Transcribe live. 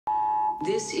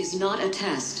This is not a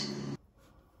test.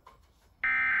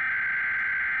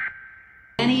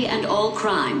 Any and all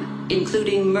crime,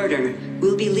 including murder,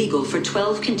 will be legal for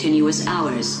 12 continuous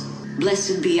hours.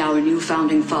 Blessed be our new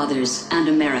founding fathers and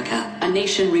America, a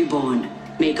nation reborn.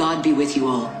 May God be with you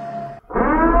all.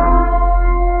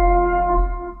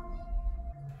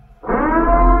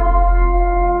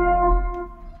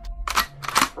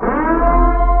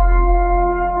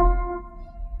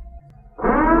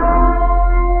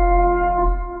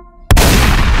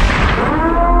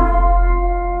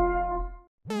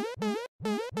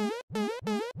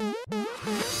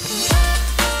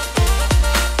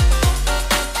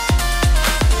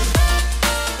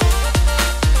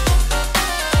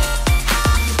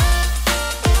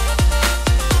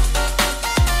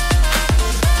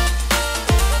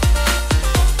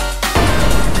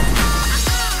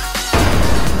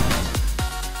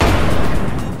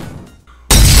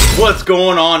 What's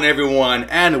going on, everyone,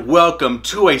 and welcome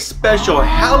to a special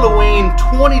Halloween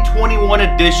 2021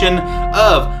 edition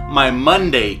of my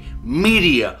Monday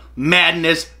Media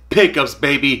Madness Pickups,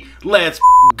 baby. Let's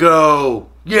go.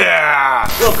 Yeah!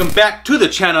 Welcome back to the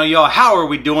channel, y'all. How are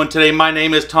we doing today? My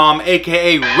name is Tom,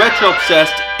 aka Retro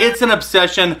Obsessed. It's an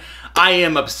obsession. I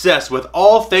am obsessed with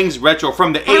all things retro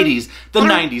from the 80s, the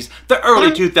 90s, the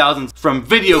early 2000s, from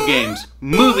video games,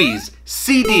 movies,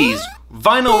 CDs,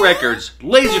 vinyl records,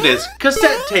 laserdiscs,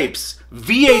 cassette tapes,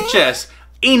 VHS,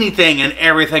 anything and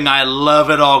everything. I love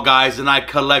it all, guys, and I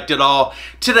collect it all.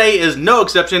 Today is no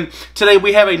exception. Today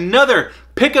we have another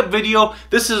pickup video.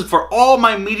 This is for all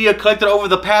my media collected over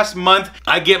the past month.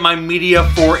 I get my media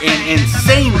for an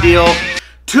insane deal.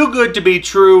 Too good to be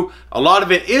true. A lot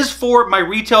of it is for my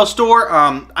retail store.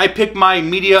 I pick my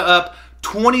media up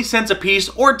 20 cents a piece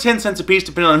or 10 cents a piece,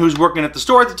 depending on who's working at the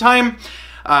store at the time.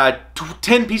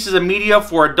 10 pieces of media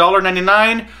for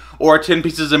 $1.99 or 10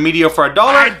 pieces of media for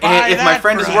 $1. And if my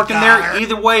friend is working there,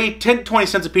 either way, 10 20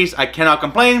 cents a piece, I cannot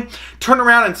complain. Turn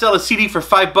around and sell a CD for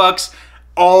 $5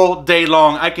 all day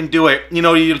long. I can do it. You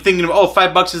know, you're thinking, oh,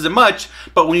 $5 isn't much,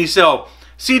 but when you sell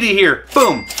CD here,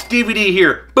 boom, DVD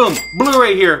here, boom,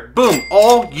 Blu-ray here, boom,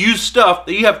 all used stuff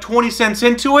that you have 20 cents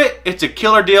into it, it's a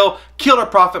killer deal, killer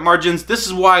profit margins. This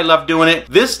is why I love doing it.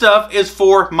 This stuff is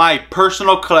for my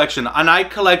personal collection, and I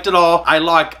collect it all. I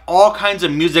like all kinds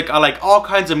of music, I like all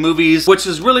kinds of movies, which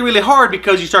is really, really hard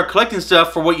because you start collecting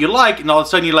stuff for what you like, and all of a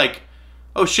sudden you're like,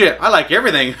 oh shit, I like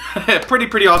everything.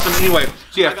 pretty awesome. Anyway,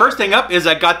 so yeah, first thing up is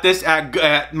I got this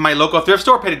at my local thrift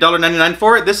store, paid $1.99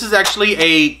 for it. This is actually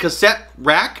a cassette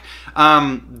rack.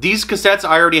 These cassettes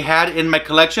I already had in my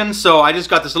collection, so I just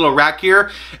got this little rack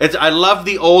here. I love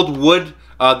the old wood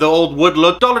look.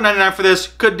 $1.99 for this,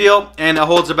 good deal, and it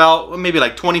holds about maybe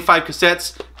like 25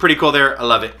 cassettes. Pretty cool there, I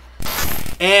love it.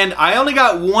 And I only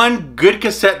got one good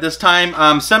cassette this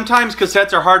time. Sometimes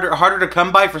cassettes are harder to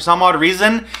come by for some odd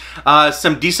reason.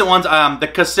 Some decent ones. The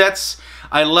cassettes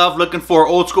I love looking for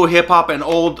old school hip hop and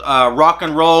old rock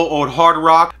and roll, old hard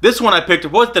rock. This one I picked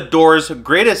up was The Doors'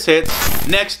 Greatest Hits.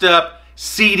 Next up,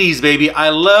 CDs, baby. I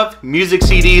love music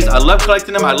CDs. I love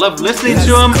collecting them. I love listening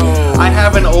to them. I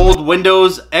have an old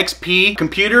Windows XP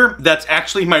computer that's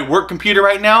actually my work computer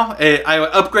right now. I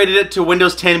upgraded it to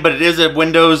Windows 10, but it is a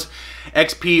Windows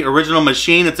XP original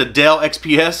machine. It's a Dell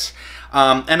XPS.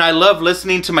 And I love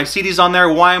listening to my CDs on there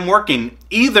while I'm working.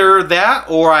 Either that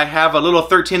or I have a little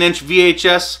 13-inch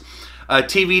VHS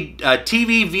TV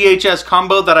VHS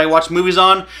combo that I watch movies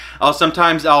on.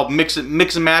 Sometimes I'll mix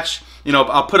and match. You know,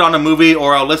 I'll put on a movie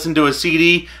or I'll listen to a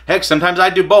CD. Heck, sometimes I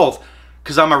do both.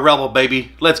 Because I'm a rebel,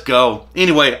 baby. Let's go.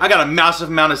 Anyway, I got a massive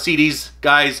amount of CDs,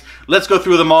 guys. Let's go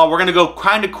through them all. We're going to go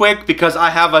kind of quick because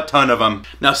I have a ton of them.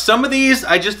 Now, some of these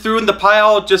I just threw in the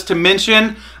pile just to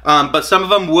mention, but some of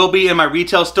them will be in my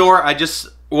retail store. I just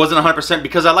wasn't 100%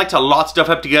 because I like to lot stuff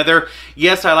up together.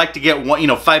 Yes, I like to get one,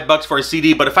 $5 for a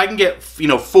CD, but if I can get,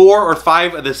 4 or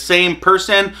 5 of the same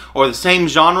person or the same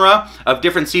genre of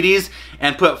different CDs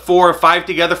and put 4 or 5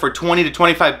 together for 20 to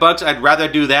 25 bucks, I'd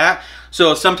rather do that.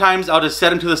 So sometimes I'll just set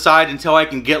them to the side until I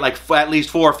can get like at least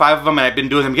 4 or 5 of them, and I've been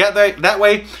doing them that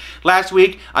way. Last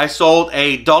week I sold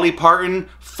a Dolly Parton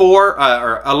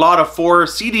a lot of 4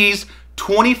 CDs,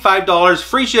 $25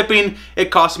 free shipping.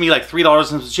 It cost me like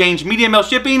 $3 and some change media mail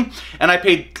shipping, and I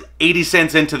paid 80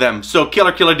 cents into them. So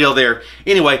killer deal there.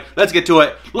 Anyway, let's get to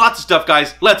it. Lots of stuff,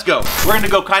 guys. Let's go. We're gonna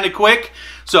go kind of quick.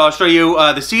 So I'll show you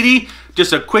the CD,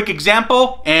 just a quick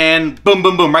example, and boom,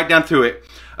 boom, boom, right down through it.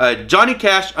 Johnny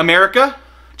Cash, America,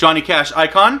 Johnny Cash,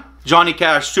 Icon, Johnny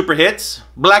Cash, Super Hits,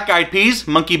 Black Eyed Peas,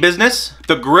 Monkey Business,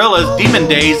 The Gorillaz, Demon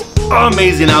Days,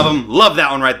 amazing album, love that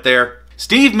one right there.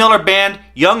 Steve Miller Band,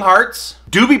 Young Hearts.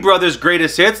 Doobie Brothers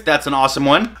Greatest Hits, that's an awesome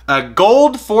one.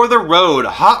 Gold for the Road,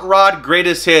 Hot Rod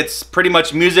Greatest Hits, pretty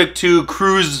much music to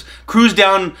cruise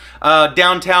down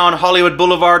downtown Hollywood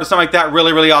Boulevard or something like that.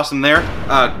 Really, really awesome there.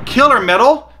 Killer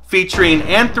Metal, featuring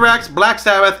Anthrax, Black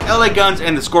Sabbath, LA Guns,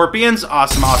 and the Scorpions.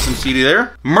 Awesome, awesome CD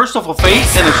there. Merciful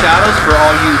Fate and the Shadows for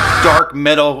all you dark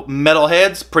metal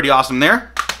heads. Pretty awesome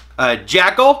there.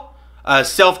 Jackal,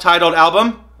 self-titled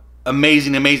album.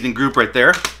 Amazing, amazing group right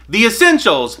there. The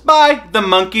Essentials by the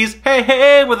Monkees. Hey,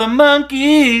 hey, we're the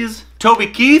Monkees. Toby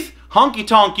Keith, Honky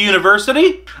Tonk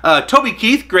University. Toby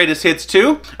Keith, Greatest Hits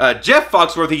 2. Jeff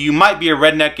Foxworthy, You Might Be a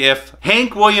Redneck If.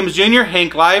 Hank Williams Jr.,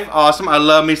 Hank Live. Awesome, I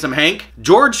love me some Hank.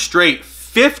 George Strait,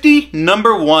 50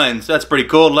 number ones. That's pretty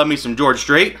cool, love me some George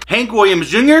Strait. Hank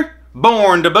Williams Jr.,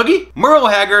 Born to Boogie. Merle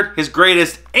Haggard, his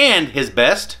greatest and his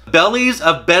best. Bellies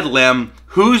of Bedlam,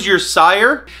 Who's Your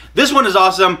Sire? This one is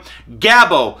awesome.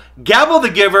 Gabbo the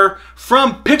Giver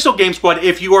from Pixel Game Squad.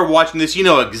 If you are watching this, you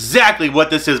know exactly what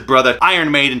this is, brother.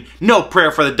 Iron Maiden, No Prayer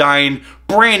for the Dying,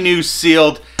 brand new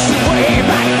sealed. Way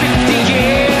back 50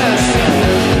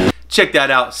 years. Check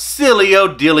that out. Silio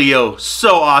Dilio.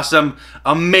 So awesome.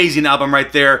 Amazing album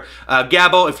right there.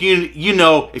 Gabbo, if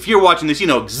if you're watching this, you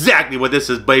know exactly what this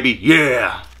is, baby.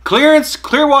 Yeah. Clearance,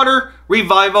 Clearwater,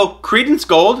 Revival, Creedence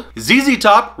Gold, ZZ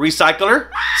Top, Recycler,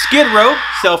 Skid Row,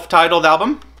 self-titled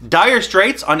album, Dire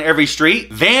Straits, On Every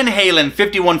Street, Van Halen,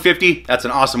 5150, that's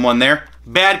an awesome one there.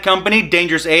 Bad Company,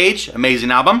 Dangerous Age, amazing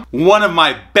album. One of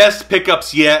my best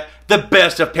pickups yet, the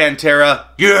best of Pantera,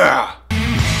 yeah!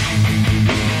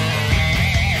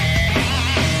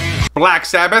 Black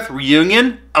Sabbath,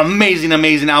 Reunion, amazing,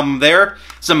 amazing album there.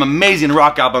 Some amazing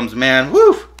rock albums, man,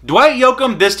 woo! Dwight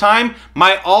Yoakam, this time,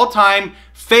 my all-time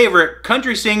favorite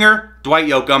country singer, Dwight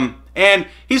Yoakam. And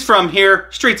he's from here,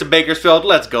 streets of Bakersfield.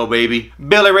 Let's go, baby.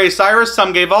 Billy Ray Cyrus,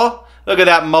 Some Gave All. Look at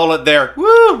that mullet there.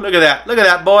 Woo! Look at that. Look at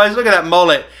that, boys. Look at that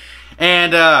mullet.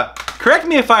 And correct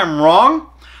me if I'm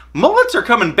wrong, mullets are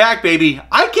coming back, baby.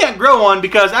 I can't grow one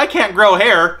because I can't grow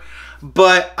hair.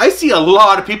 But I see a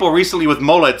lot of people recently with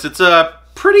mullets. It's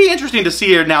pretty interesting to see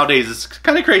here nowadays. It's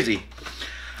kind of crazy.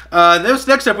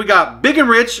 Next up, we got Big and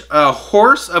Rich, a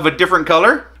horse of a different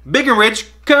color. Big and Rich,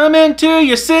 coming to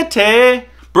your city.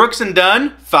 Brooks and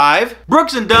Dunn, 5.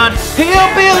 Brooks and Dunn,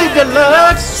 Hillbilly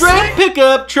Deluxe, straight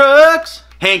pickup trucks.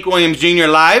 Hank Williams Jr.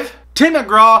 Live. Tim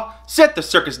McGraw, Set the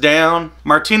Circus Down.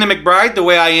 Martina McBride, The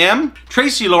Way I Am.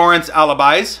 Tracy Lawrence,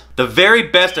 Alibis. The Very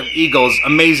Best of Eagles,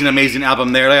 amazing, amazing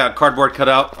album there. They got cardboard cut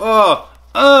out. Oh,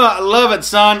 I love it,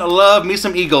 son. I love me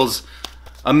some Eagles.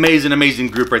 Amazing, amazing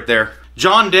group right there.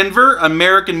 John Denver,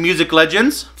 American Music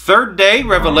Legends. Third Day,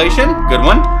 Revelation, good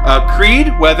one.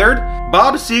 Creed, Weathered.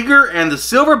 Bob Seger and the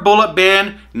Silver Bullet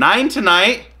Band, 9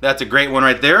 Tonight. That's a great one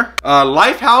right there.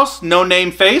 Lifehouse, No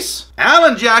Name Face.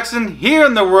 Alan Jackson, Here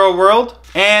in the World.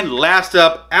 And last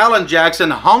up, Alan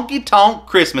Jackson, Honky Tonk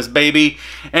Christmas, baby.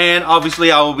 And obviously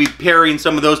I will be pairing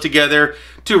some of those together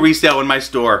to resell in my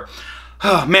store.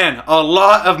 Oh man, a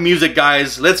lot of music,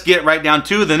 guys. Let's get right down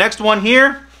to the next one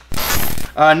here.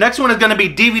 Next one is going to be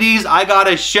DVDs. I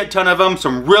got a shit ton of them.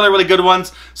 Some really, really good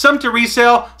ones. Some to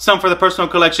resell, some for the personal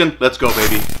collection. Let's go,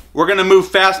 baby. We're going to move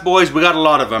fast, boys. We got a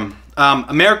lot of them.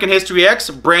 American History X,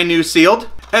 brand new sealed.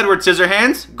 Edward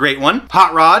Scissorhands, great one.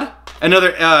 Hot Rod,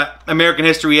 another American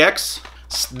History X.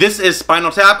 This is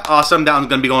Spinal Tap, awesome. That one's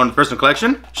going to be going to personal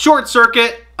collection. Short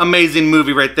Circuit, amazing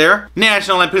movie right there.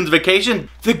 National Lampoon's Vacation.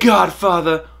 The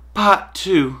Godfather, Part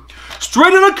 2.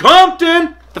 Straight Outta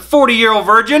Compton. The 40-Year-Old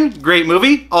Virgin, great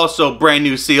movie, also brand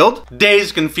new sealed.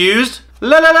 Dazed Confused,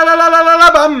 La La La La La La La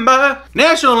Bamba.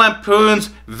 National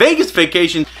Lampoon's Vegas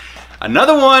Vacation.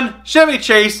 Another one, Chevy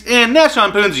Chase in National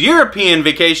Lampoon's European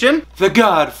Vacation. The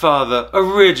Godfather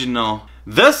Original.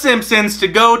 The Simpsons to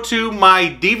go to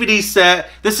my DVD set.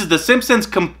 This is The Simpsons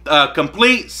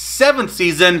complete 7th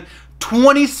season.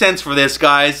 20 cents for this,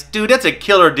 guys. Dude, that's a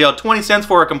killer deal. 20 cents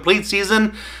for a complete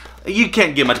season. You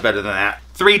can't get much better than that.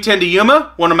 3:10 to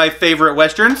Yuma, one of my favorite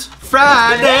westerns.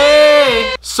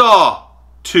 Friday! Saw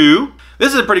 2.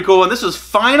 This is a pretty cool one. This is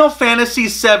Final Fantasy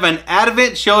VII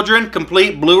Advent Children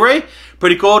Complete Blu-ray.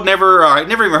 Pretty cool. Never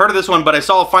even heard of this one, but I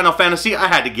saw Final Fantasy. I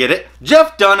had to get it.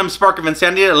 Jeff Dunham, Spark of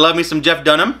Insanity. I love me some Jeff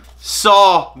Dunham.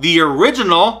 Saw the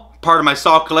original, part of my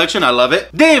Saw collection. I love it.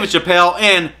 David Chappelle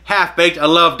and Half Baked. I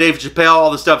love David Chappelle,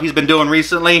 all the stuff he's been doing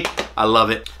recently. I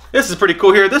love it. This is pretty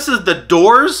cool here. This is The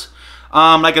Doors.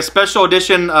 Like a special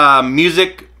edition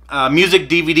music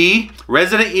DVD.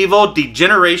 Resident Evil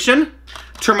Degeneration.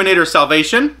 Terminator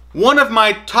Salvation. One of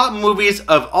my top movies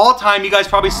of all time. You guys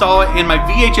probably saw it in my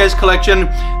VHS collection.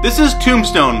 This is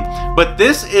Tombstone, but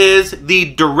this is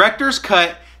the director's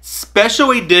cut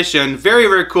special edition. Very,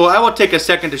 very cool. I will take a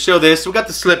second to show this. We got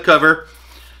the slipcover.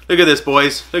 Look at this,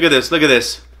 boys. Look at this. Look at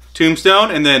this.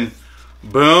 Tombstone, and then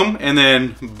boom, and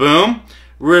then boom.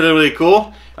 Really, really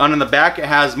cool. And on the back, it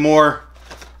has more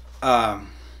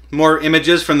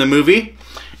images from the movie.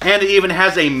 And it even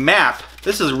has a map.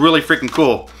 This is really freaking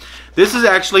cool. This is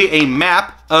actually a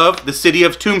map of the city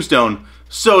of Tombstone.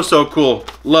 So, so cool.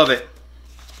 Love it.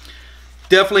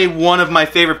 Definitely one of my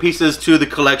favorite pieces to the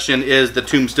collection is the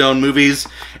Tombstone movies.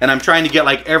 And I'm trying to get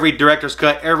like every director's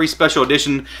cut, every special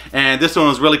edition. And this one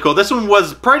was really cool. This one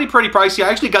was pretty pricey. I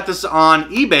actually got this on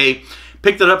eBay.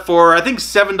 Picked it up for, I think,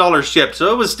 $7 shipped.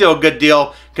 So it was still a good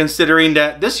deal considering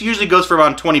that this usually goes for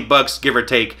around 20 bucks, give or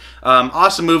take.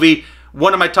 Awesome movie.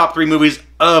 One of my top 3 movies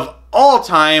of all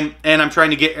time. And I'm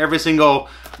trying to get every single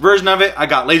version of it. I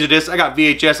got Laserdisc, I got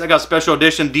VHS, I got special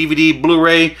edition, DVD,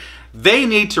 Blu-ray. They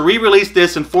need to re-release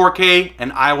this in 4K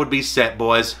and I would be set,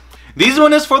 boys. This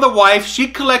one is for the wife. She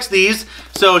collects these.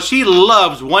 So she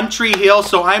loves One Tree Hill.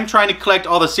 So I'm trying to collect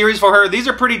all the series for her. These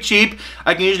are pretty cheap.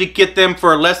 I can usually get them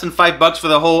for less than $5 for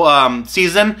the whole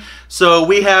season. So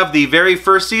we have the very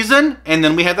first season and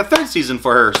then we have the 3rd season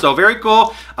for her. So very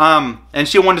cool. And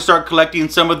she wanted to start collecting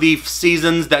some of the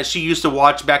seasons that she used to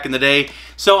watch back in the day.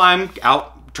 So I'm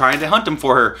out trying to hunt them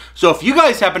for her. So if you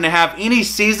guys happen to have any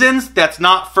seasons that's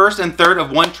not 1st and 3rd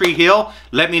of One Tree Hill,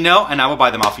 let me know and I will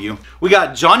buy them off of you. We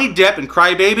got Johnny Depp and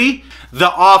Crybaby, The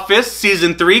Office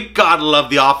Season 3. God love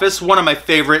The Office. One of my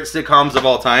favorite sitcoms of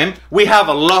all time. We have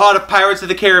a lot of Pirates of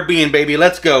the Caribbean, baby.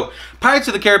 Let's go. Pirates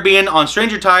of the Caribbean on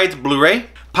Stranger Tides Blu-ray.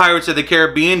 Pirates of the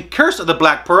Caribbean Curse of the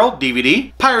Black Pearl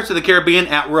DVD. Pirates of the Caribbean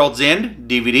At World's End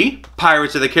DVD.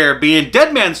 Pirates of the Caribbean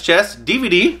Dead Man's Chest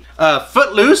DVD.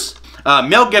 Footloose.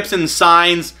 Mel Gibson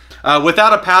Signs,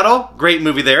 Without a Paddle, great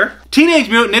movie there. Teenage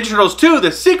Mutant Ninja Turtles 2,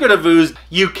 The Secret of Ooze.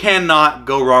 You cannot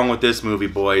go wrong with this movie,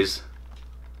 boys.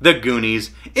 The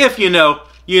Goonies. If you know,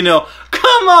 you know.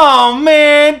 Come on,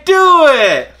 man, do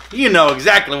it. You know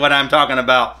exactly what I'm talking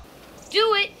about.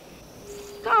 Do it.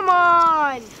 Come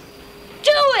on.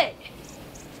 Do it.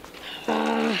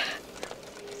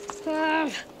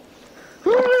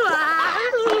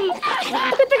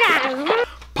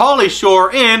 Pauly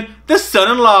Shore in The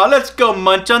Son-in-Law. Let's go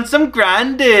munch on some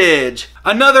grindage.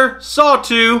 Another Saw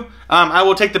 2. I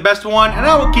will take the best one and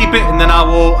I will keep it, and then I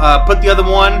will put the other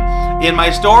one in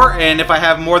my store, and if I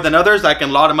have more than others I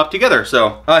can lot them up together.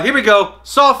 So here we go.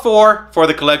 Saw 4 for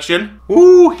the collection.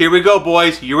 Ooh, here we go,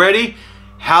 boys. You ready?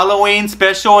 Halloween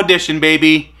special edition,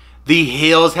 baby. The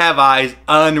Hills Have Eyes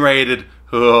unrated.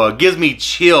 It gives me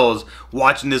chills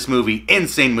watching this movie.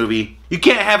 Insane movie. You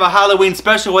can't have a Halloween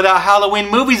special without Halloween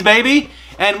movies, baby.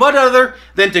 And what other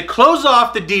than to close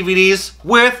off the DVDs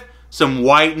with some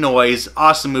white noise.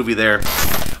 Awesome movie there.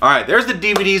 Alright, there's the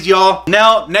DVDs, y'all.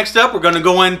 Now, next up, we're going to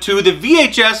go into the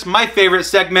VHS, my favorite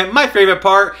segment, my favorite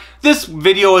part. This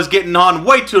video is getting on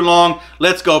way too long.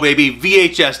 Let's go, baby.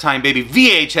 VHS time, baby.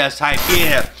 VHS time,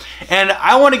 yeah. And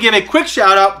I want to give a quick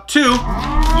shout out to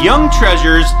Young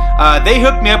Treasures. They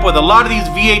hooked me up with a lot of these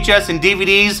VHS and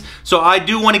DVDs, so I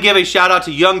do want to give a shout out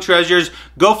to Young Treasures.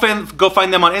 Go find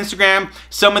them on Instagram.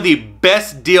 Some of the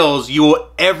best deals you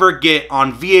will ever get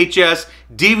on VHS,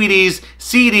 DVDs,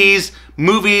 CDs,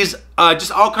 movies,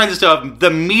 just all kinds of stuff.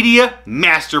 The media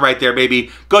master right there,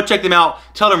 baby. Go check them out.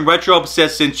 Tell them Retro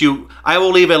Obsessed sent you. I will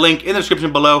leave a link in the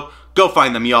description below. Go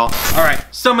find them, y'all. Alright,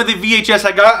 some of the VHS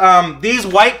I got. These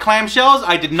white clamshells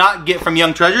I did not get from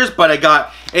Young Treasures, but I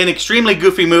got an extremely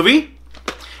goofy movie.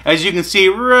 As you can see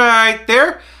right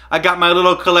there, I got my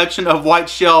little collection of white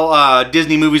shell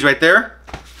Disney movies right there.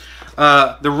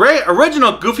 The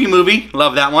original Goofy movie,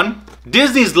 love that one.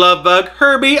 Disney's Love Bug,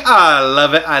 Herbie, I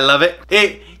love it, I love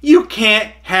it. You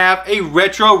can't have a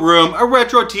retro room, a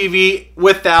retro TV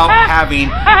without having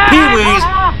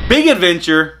Pee-wee's Big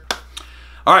Adventure.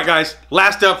 Alright guys,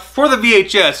 last up for the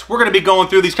VHS. We're going to be going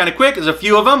through these kind of quick. There's a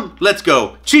few of them. Let's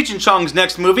go. Cheech and Chong's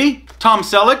next movie. Tom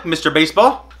Selleck, Mr.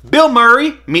 Baseball. Bill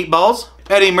Murray, Meatballs.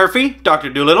 Eddie Murphy, Dr.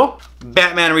 Dolittle.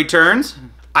 Batman Returns.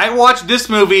 I watched this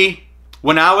movie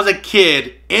when I was a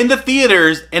kid in the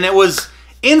theaters, and it was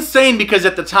insane because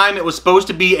at the time it was supposed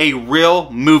to be a real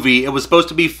movie. It was supposed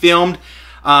to be filmed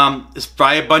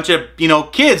by a bunch of, you know,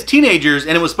 kids, teenagers,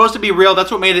 and it was supposed to be real.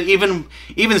 That's what made it even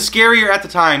scarier at the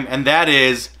time, and that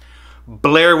is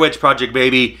Blair Witch Project,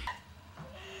 baby.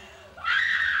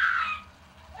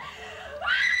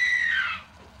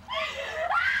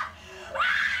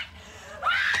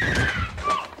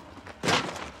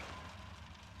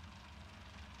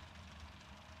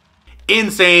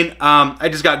 Insane. I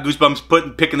just got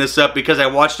goosebumps picking this up because I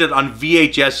watched it on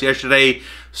VHS yesterday.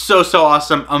 So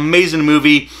awesome. Amazing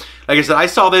movie. Like I said, I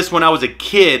saw this when I was a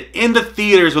kid in the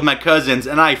theaters with my cousins,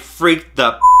 and I freaked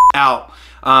the out.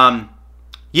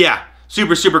 Yeah,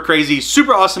 super crazy,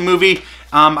 super awesome movie.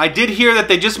 I did hear that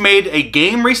they just made a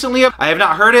game recently. I have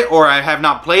not heard it or I have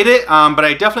not played it, but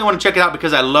I definitely want to check it out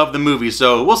because I love the movie,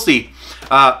 so we'll see.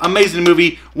 Amazing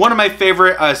movie. One of my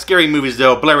favorite scary movies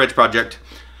though, Blair Witch Project.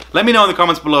 Let me know in the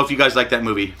comments below if you guys like that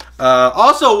movie.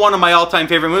 Also, one of my all-time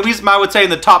favorite movies, I would say in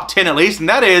the top 10 at least, and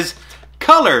that is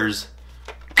Colors.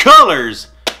 Colors.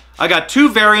 I got 2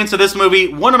 variants of this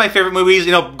movie. One of my favorite movies,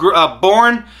 you know,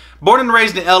 Born and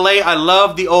raised in LA. I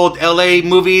love the old LA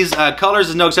movies. Colors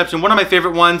is no exception. One of my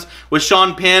favorite ones was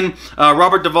Sean Penn,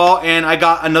 Robert Duvall, and I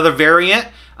got another variant.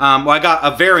 Well, I got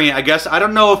a variant, I guess. I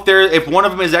don't know if one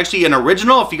of them is actually an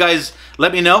original. If you guys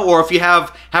let me know, or if you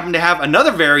happen to have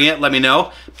another variant, let me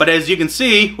know. But as you can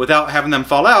see, without having them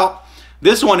fall out,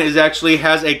 this one actually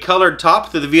has a colored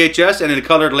top to the VHS and a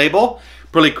colored label.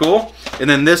 Pretty cool. And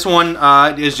then this one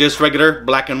is just regular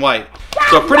black and white.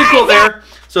 So pretty cool there.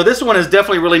 So this one is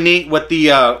definitely really neat with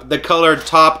the colored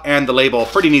top and the label.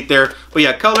 Pretty neat there. But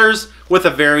yeah, Colors with a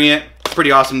variant.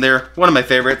 Pretty awesome there. One of my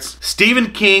favorites.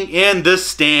 Stephen King in The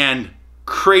Stand.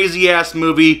 Crazy ass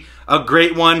movie. A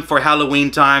great one for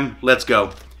Halloween time. Let's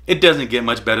go. It doesn't get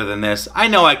much better than this. I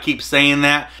know I keep saying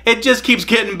that. It just keeps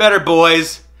getting better,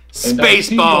 boys.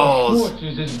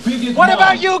 Spaceballs. What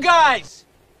about you guys?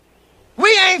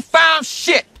 We ain't found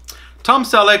shit. Tom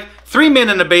Selleck, 3 Men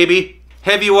and a Baby.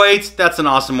 Heavyweights, that's an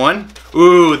awesome one.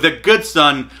 Ooh, The Good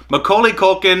Son, Macaulay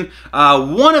Culkin,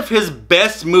 one of his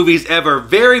best movies ever.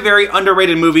 Very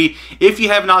underrated movie. If you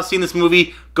have not seen this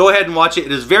movie, go ahead and watch it.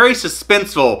 It is very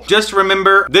suspenseful. Just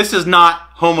remember, this is not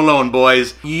Home Alone,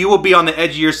 boys. You will be on the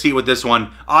edge of your seat with this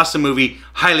one. Awesome movie,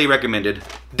 highly recommended.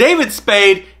 David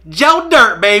Spade, Joe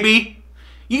Dirt, baby.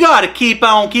 You gotta keep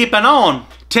on keeping on.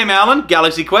 Tim Allen,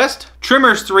 Galaxy Quest.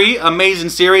 Tremors 3, amazing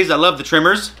series. I love the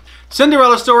Tremors.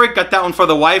 Cinderella Story, got that one for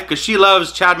the wife because she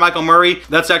loves Chad Michael Murray.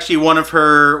 That's actually one of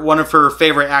her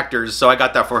favorite actors, so I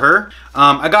got that for her.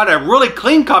 I got a really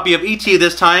clean copy of E.T.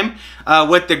 this time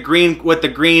with the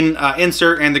green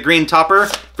insert and the green topper.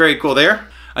 Very cool there.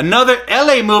 Another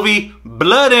LA movie,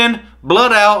 Blood In,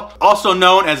 Blood Out, also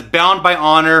known as Bound by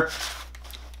Honor.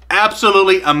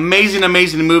 Absolutely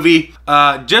amazing movie.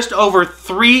 Just over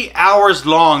 3 hours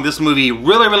long, this movie.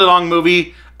 Really long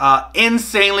movie.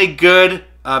 Insanely good.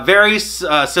 Very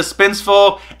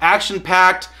suspenseful,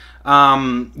 action-packed.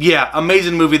 Yeah,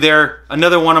 amazing movie there.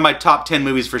 Another one of my top 10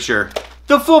 movies for sure.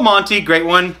 The Full Monty, great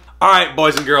one. All right,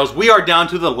 boys and girls, we are down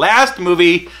to the last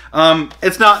movie.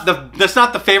 That's not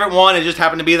the favorite one. It just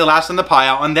happened to be the last in the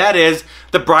pile, and that is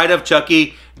The Bride of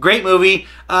Chucky. Great movie.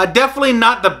 Definitely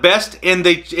not the best in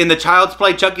the Child's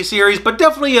Play Chucky series, but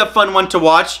definitely a fun one to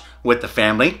watch with the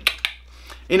family.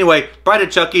 Anyway, Bride of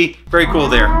Chucky, very cool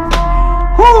there.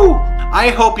 Woo!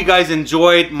 I hope you guys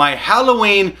enjoyed my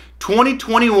Halloween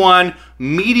 2021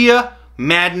 Media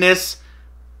Madness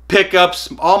pickups,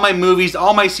 all my movies,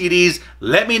 all my CDs.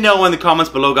 Let me know in the comments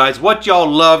below, guys, what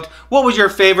y'all loved. What was your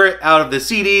favorite out of the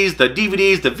CDs, the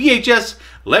DVDs, the VHS?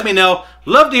 Let me know.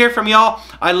 Love to hear from y'all.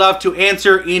 I love to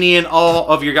answer any and all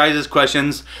of your guys'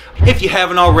 questions. If you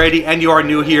haven't already and you are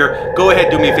new here, go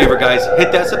ahead, do me a favor, guys.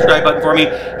 Hit that subscribe button for me.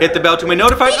 Hit the bell to be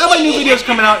notified of my new videos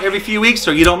coming out every few weeks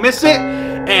so you don't miss it.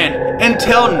 And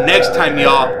until next time,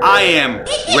 y'all, I am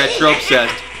retro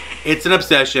obsessed. It's an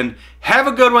obsession. Have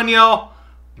a good one, y'all.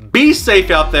 Be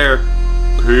safe out there.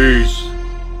 Peace.